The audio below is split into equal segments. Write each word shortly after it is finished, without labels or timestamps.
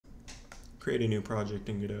Create a new project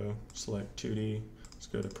in Godot, select 2D, let's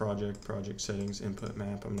go to project settings, input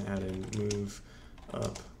map. I'm going to add in move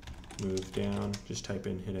up, move down, just type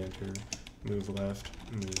in, hit enter, move left,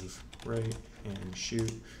 move right, and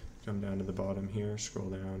shoot. Come down to the bottom here, scroll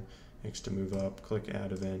down, next to move up, click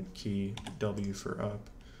add event, key, W for up,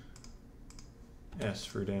 S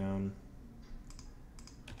for down,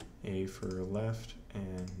 A for left,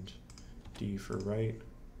 and D for right.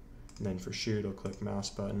 And then for shoot, I'll click mouse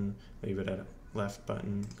button, leave it at left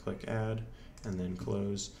button, click add, and then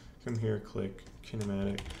close. Come here, click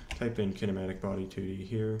kinematic, type in kinematic body 2D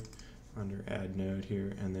here, under add node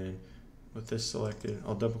here, and then with this selected,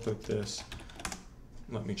 I'll double click this,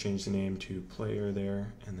 let me change the name to player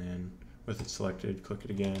there, and then with it selected, click it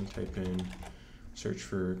again, type in, search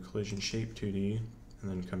for collision shape 2D, and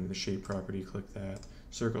then come to the shape property, click that,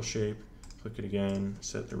 circle shape, click it again,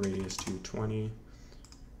 set the radius to 20,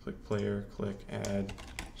 click player, click add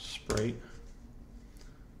sprite,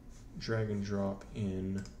 drag and drop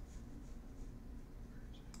in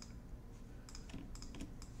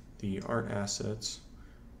the art assets,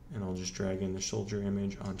 and I'll just drag in the soldier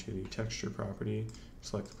image onto the texture property,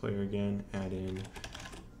 select the player again, add in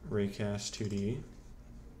raycast 2D,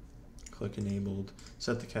 click enabled,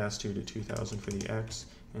 set the cast to 2000 for the X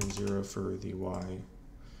and 0 for the Y.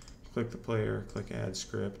 Click the player, click add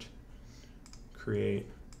script, create,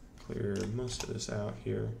 clear most of this out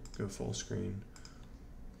here, go full screen,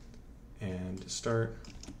 and start,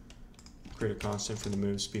 create a constant for the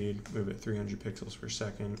move speed, move it 300 pixels per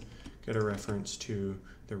second, get a reference to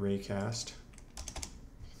the raycast,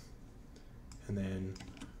 and then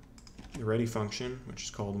the ready function, which is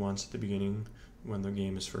called once at the beginning when the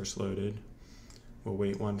game is first loaded, we'll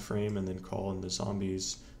wait 1 frame and then call in the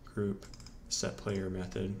zombies group set player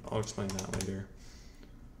method. I'll explain that later.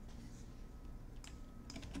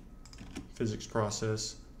 Physics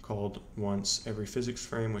process called once every physics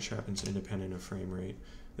frame, which happens independent of frame rate.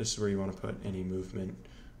 This is where you want to put any movement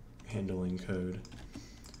handling code.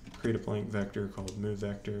 Create a blank vector called move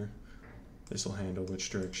vector. This will handle which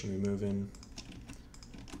direction we move in.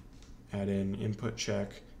 Add in input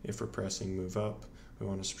check. If we're pressing move up, we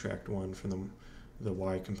want to subtract 1 from the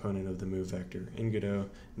Y component of the move vector. In Godot,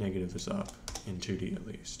 negative is up, in 2D at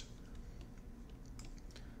least.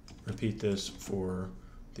 Repeat this for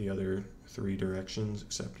the other 3 directions,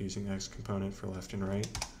 except using X component for left and right.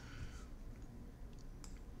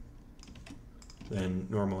 Then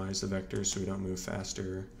normalize the vectors so we don't move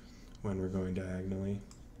faster when we're going diagonally.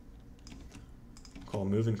 Call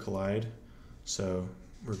move and collide. So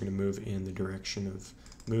we're going to move in the direction of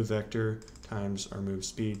move vector times our move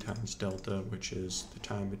speed times delta, which is the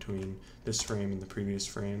time between this frame and the previous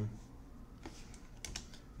frame.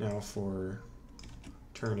 Now for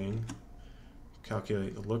turning,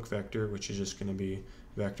 calculate the look vector, which is just going to be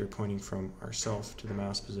vector pointing from ourself to the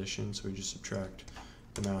mouse position, so we just subtract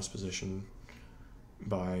the mouse position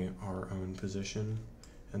by our own position,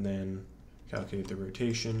 and then calculate the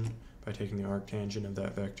rotation by taking the arctangent of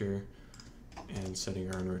that vector and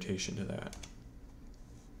setting our own rotation to that.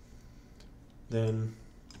 Then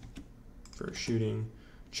for shooting,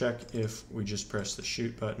 check if we just press the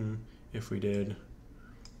shoot button. If we did,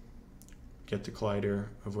 get the collider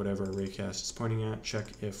of whatever raycast is pointing at, check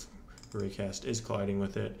if raycast is colliding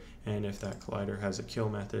with it, and if that collider has a kill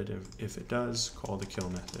method. If it does, call the kill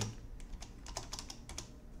method.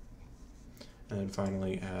 And then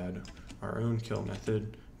finally add our own kill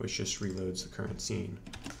method, which just reloads the current scene.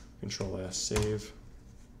 Control S, save.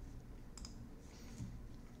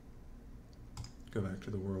 Go back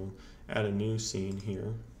to the world, add a new scene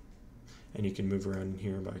here, and you can move around in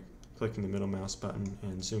here by clicking the middle mouse button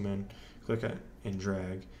and zoom in, click it and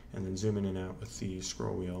drag, and then zoom in and out with the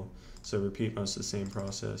scroll wheel. So repeat most of the same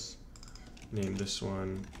process. Name this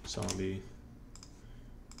one zombie,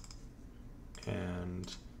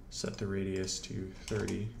 and set the radius to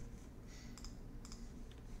 30,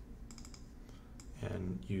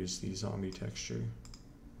 and use the zombie texture.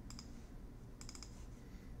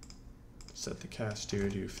 Set the cast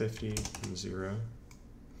to 50 and 0.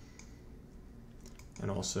 And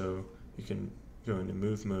also you can go into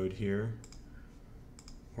move mode here,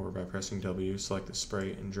 or by pressing W, select the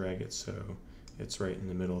sprite and drag it so it's right in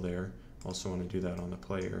the middle there. Also want to do that on the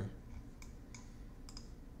player.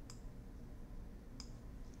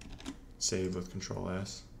 Save with Control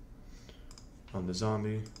S. On the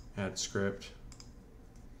zombie, add script.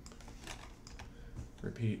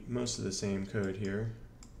 Repeat most of the same code here.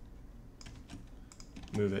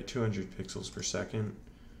 Move at 200 pixels per second,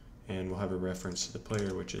 and we'll have a reference to the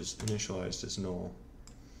player, which is initialized as null.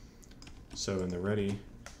 So in the ready,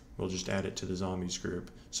 we'll just add it to the zombies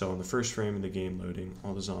group. So on the first frame of the game loading,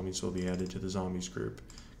 all the zombies will be added to the zombies group.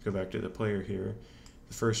 Go back to the player here.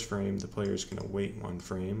 The first frame, the player is going to wait 1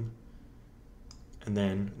 frame, and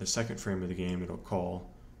then the second frame of the game, it'll call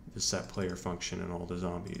the set player function and all the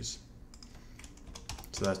zombies.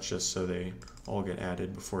 So that's just so they all get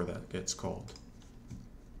added before that gets called.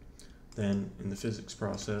 Then in the physics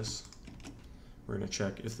process, we're going to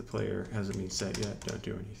check if the player hasn't been set yet, don't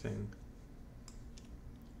do anything.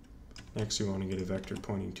 Next, we want to get a vector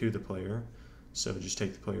pointing to the player. So just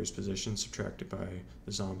take the player's position, subtract it by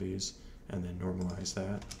the zombies, and then normalize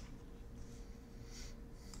that.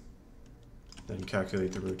 Then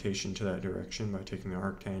calculate the rotation to that direction by taking the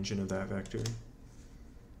arctangent of that vector.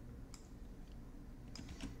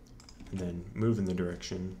 And then move in the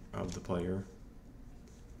direction of the player.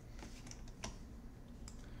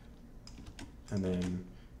 And then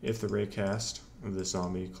if the raycast of the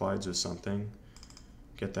zombie collides with something,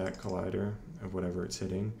 get that collider of whatever it's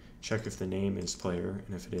hitting, check if the name is player,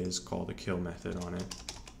 and if it is, call the kill method on it.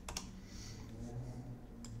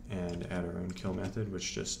 And add our own kill method,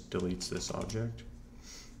 which just deletes this object.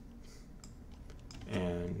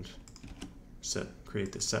 And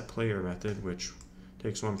create the set player method, which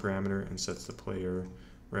takes 1 parameter and sets the player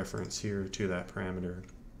reference here to that parameter.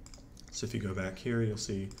 So if you go back here, you'll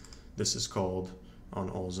see this is called on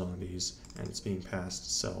all zombies, and it's being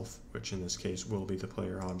passed self, which in this case will be the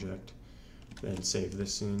player object. Then save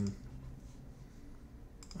this scene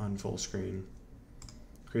on full screen,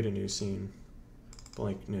 create a new scene,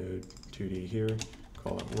 blank node 2D here,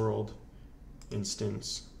 call it world,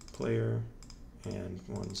 instance, player, and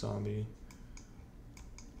 1 zombie,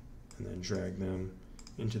 and then drag them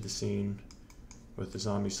into the scene with the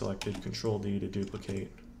zombie selected, Control D to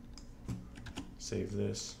duplicate, save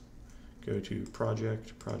this, go to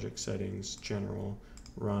project, project settings, general,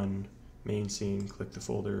 run, main scene, click the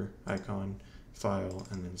folder icon, file,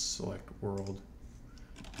 and then select world,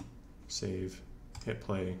 save, hit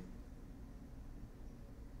play,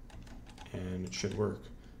 and it should work.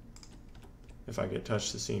 If I get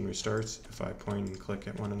touched, the scene restarts. If I point and click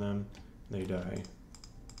at one of them, they die.